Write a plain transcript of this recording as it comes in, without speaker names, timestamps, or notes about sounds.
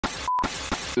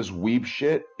This weeb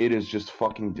shit, it is just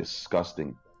fucking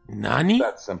disgusting. Nani? It's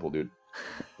that simple, dude.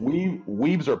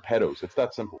 Weebs are pedos. It's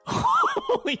that simple.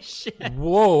 Holy shit.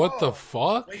 Whoa, what the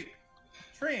fuck? Wait,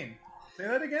 Train, say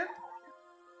that again?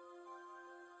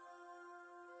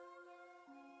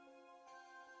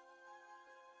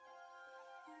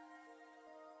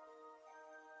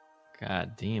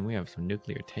 God damn, we have some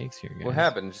nuclear takes here, guys. What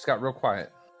happened? It just got real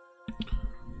quiet.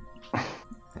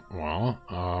 Well,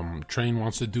 Train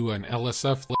wants to do an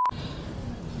LSF.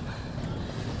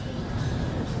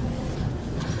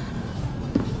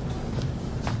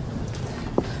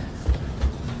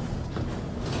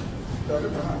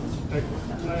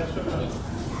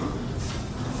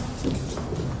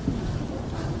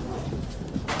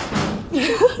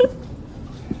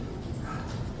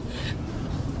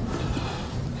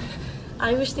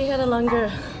 I wish they had a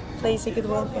longer place you could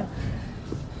walk in.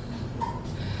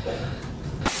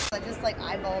 I just like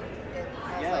eyeballed it.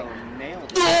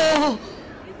 Nailed it. Oh!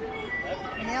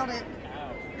 Nailed it.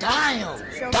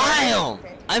 Damn! Damn!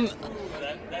 I'm...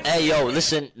 Hey, yo,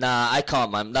 listen. Nah, I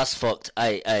can't, man. That's fucked.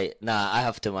 Hey, nah, I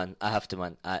have to, man.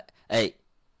 Hey.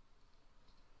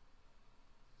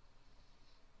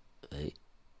 Hey,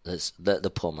 let's let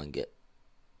the poor man get...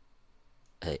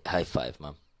 Hey, high five,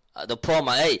 man. The poor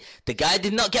man, hey, the guy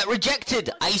did not get rejected.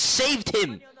 I saved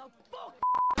him.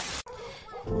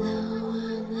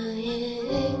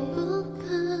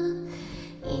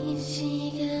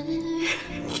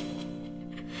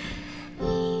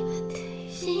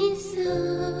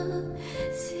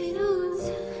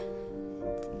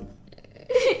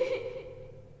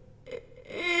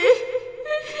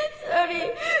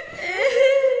 Sorry.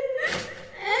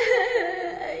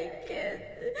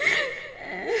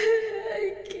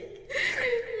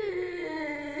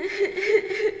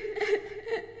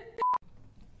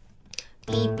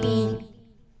 Beep beep,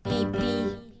 beep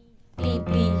beep, beep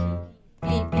beep,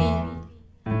 beep beep.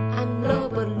 I'm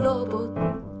Lobot.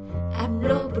 I'm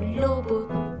Lobot.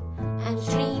 I'm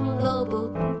Stream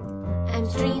Lobot. I'm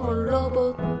Streamer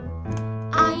Lobot.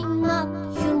 I'm not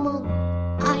human.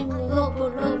 I'm Lobo.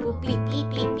 Beep beep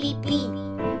beep beep beep,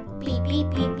 beep beep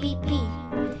beep beep beep.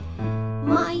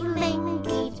 My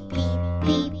language beep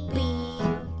beep beep.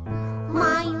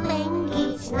 My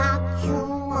language not human.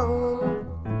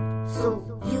 So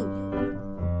you,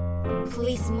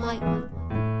 please, Mike.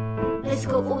 Let's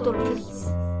go order, please.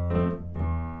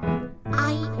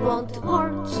 I want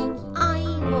working.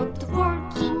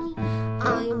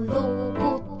 I'm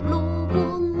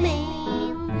Lobo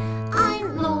man.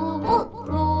 I'm Lobo.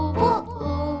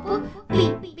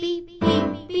 Beep beep beep beep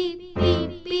beep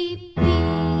beep beep.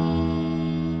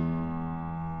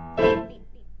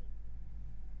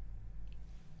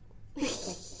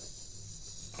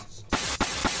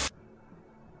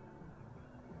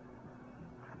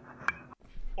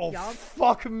 Oh,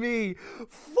 fuck me.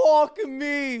 Fuck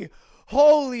me.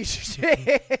 Holy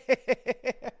shit.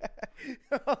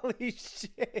 Holy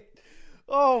shit.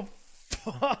 Oh,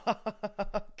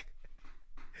 fuck.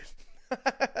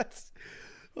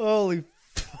 Holy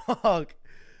fuck.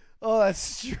 Oh, that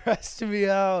stressed me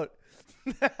out.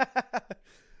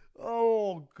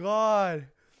 Oh, God.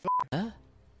 Huh?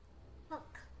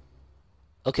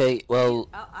 Okay, well...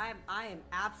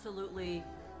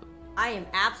 I am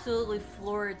absolutely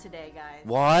floored today, guys.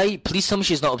 Why? Please tell me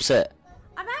she's not upset.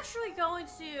 I'm actually going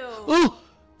to... Ooh!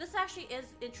 This actually is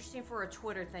interesting for a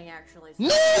Twitter thing, actually. So...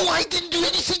 No, I didn't do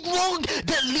anything wrong!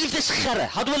 Leave this kharra.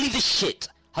 How do I leave this shit?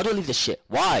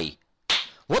 Why?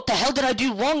 What the hell did I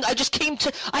do wrong? I just came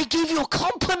to... I gave you a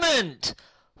compliment!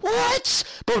 What?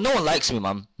 Bro, no one likes me,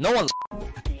 man. No one...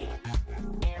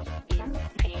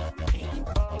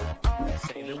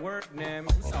 Say the word name.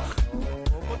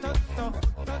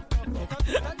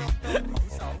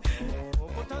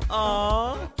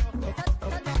 Aww.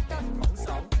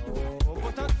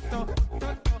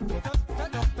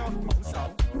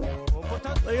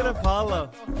 Look at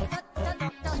Apollo.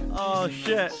 Oh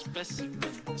shit. Specimen.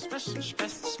 This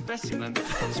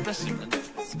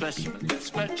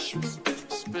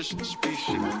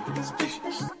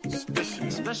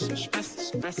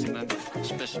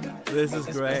is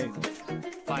great.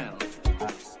 Final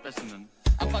specimen.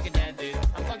 I'm fucking dead, dude.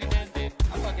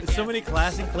 There's so many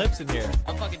classic clips in here.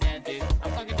 I'm fucking dead, dude.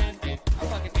 I'm fucking dead, dude. I'm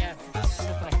fucking dead, dude.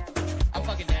 I'm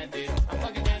fucking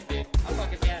dead, dude. I'm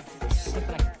fucking dead.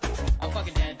 I'm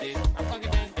fucking dead, dude. I'm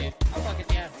fucking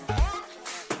dead.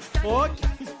 Fuck.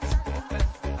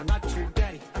 I'm not your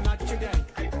daddy.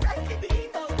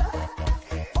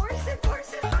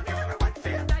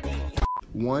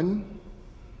 One,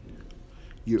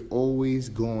 you're always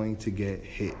going to get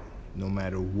hit, no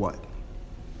matter what.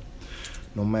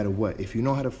 no matter what. If you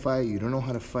know how to fight, you don't know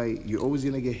how to fight, you're always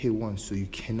gonna get hit once, so you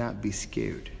cannot be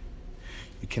scared.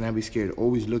 You cannot be scared.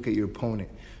 Always look at your opponent.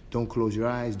 Don't close your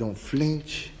eyes, don't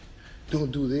flinch,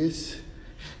 don't do this,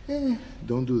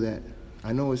 don't do that.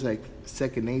 I know it's like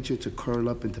second nature to curl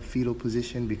up into fetal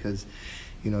position because,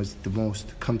 you know, it's the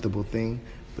most comfortable thing,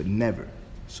 but never.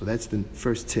 So that's the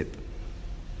first tip.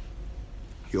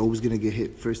 You're always gonna get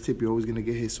hit. First tip, you're always gonna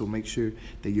get hit, so make sure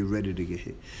that you're ready to get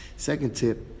hit. Second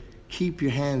tip, keep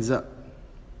your hands up.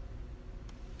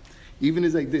 Even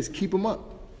it's like this, keep them up.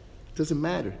 It doesn't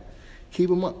matter. Keep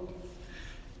them up.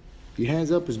 Your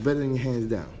hands up is better than your hands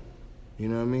down. You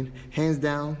know what I mean? Hands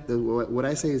down, what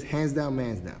I say is hands down,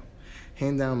 man's down.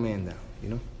 Hand down, man down, you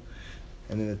know?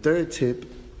 And then the third tip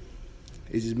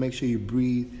is just make sure you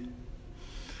breathe,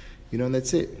 you know, and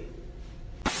that's it.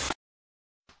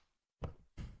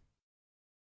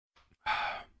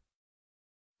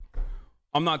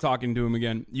 I'm not talking to him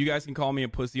again. You guys can call me a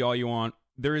pussy all you want.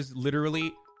 There is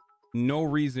literally no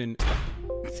reason.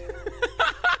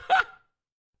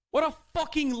 What a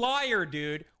fucking liar,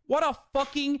 dude. What a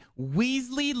fucking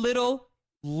Weasley little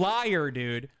liar,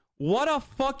 dude. What a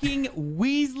fucking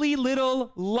Weasley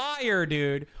little liar,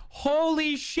 dude.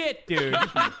 Holy shit, dude.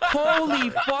 Holy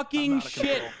fucking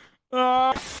shit.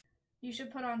 You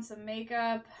should put on some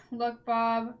makeup. Look,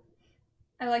 Bob.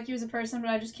 I like you as a person, but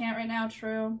I just can't right now.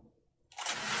 True.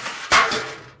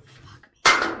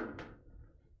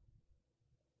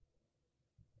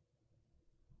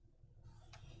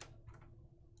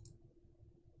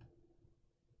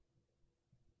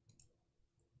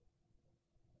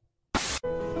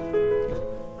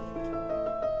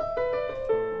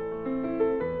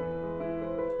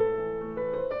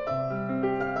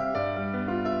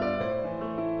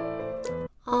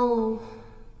 Oh,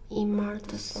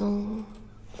 이말도송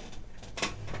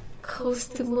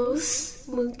코스모스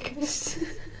뭉크스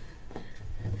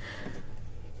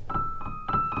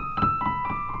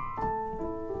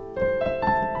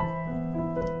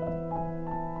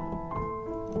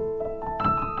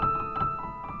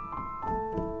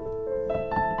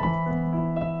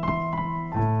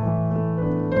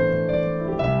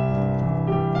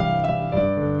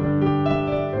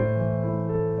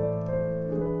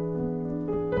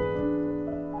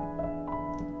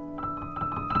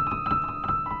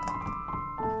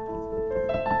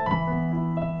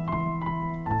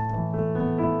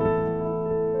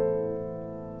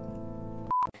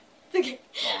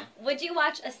Would you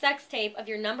watch a sex tape of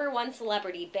your #1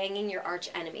 celebrity banging your arch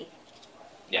enemy?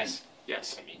 Yes.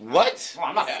 Yes. I mean, what? Well,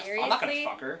 I'm not Seriously? gonna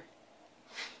fuck her.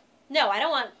 No, I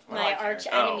don't want Well, my I care. arch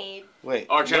Oh. enemy. Wait.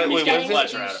 Arch enemy's getting getting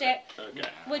pleasure to do out of shit. it. Okay.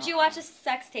 Would you watch a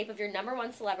sex tape of your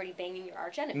 #1 celebrity banging your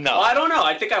arch enemy? No. Well, I don't know.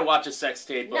 I think I watched a sex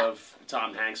tape No. of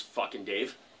Tom Hanks fucking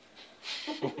Dave.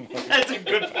 That's a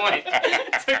good point.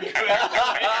 That's a good point.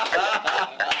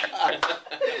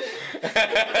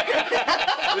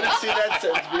 We didn't see that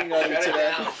sense being on it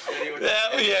today.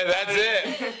 Yeah, that's it.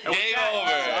 Game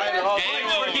over. Game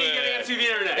over. Get it to the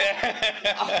internet.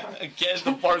 Get it at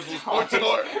the Barstool Sports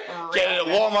store. Get it at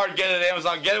Walmart. Get it at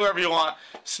Amazon. Get it wherever you want.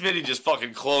 Smitty just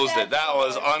fucking closed it. That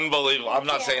was unbelievable. I'm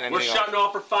not saying anything We're shutting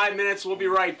off for 5 minutes. We'll be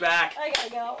right back. I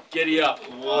gotta go. Giddy up.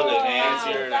 What an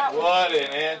answer. What an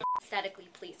answer. Aesthetically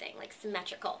pleasing, like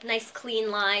symmetrical. Nice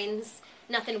clean lines.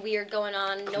 Nothing weird going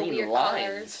on. No Clean weird lines?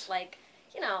 colors. Like,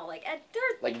 you know, like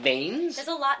Like veins? there's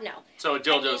a lot. No. So a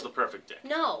dildo's the perfect dick.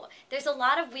 No. There's a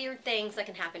lot of weird things that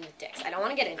can happen with dicks. I don't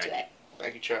want to get into it.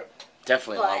 Thank you, Chuck.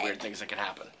 Definitely a lot of But- weird things that can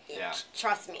happen. Yeah.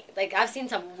 Trust me. Like, I've seen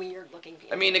some weird looking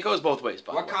people. I mean, it goes both ways,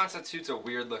 by What the way. constitutes a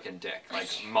weird looking dick? Like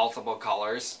multiple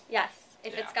colors? Yes.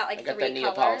 If it's got like I got 3 that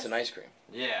colors. Neapolitan ice cream.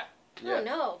 Yeah. Oh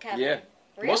no, Kevin. Yeah.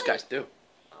 Really? Most guys do.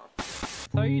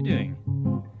 How are you doing?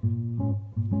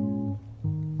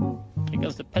 He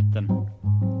goes to pet them.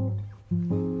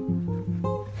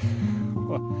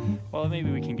 Well,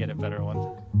 maybe we can get a better one.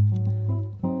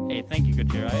 Hey, thank you,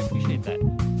 Gutierrez. I appreciate that.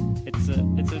 It's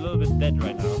a little bit dead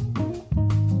right now.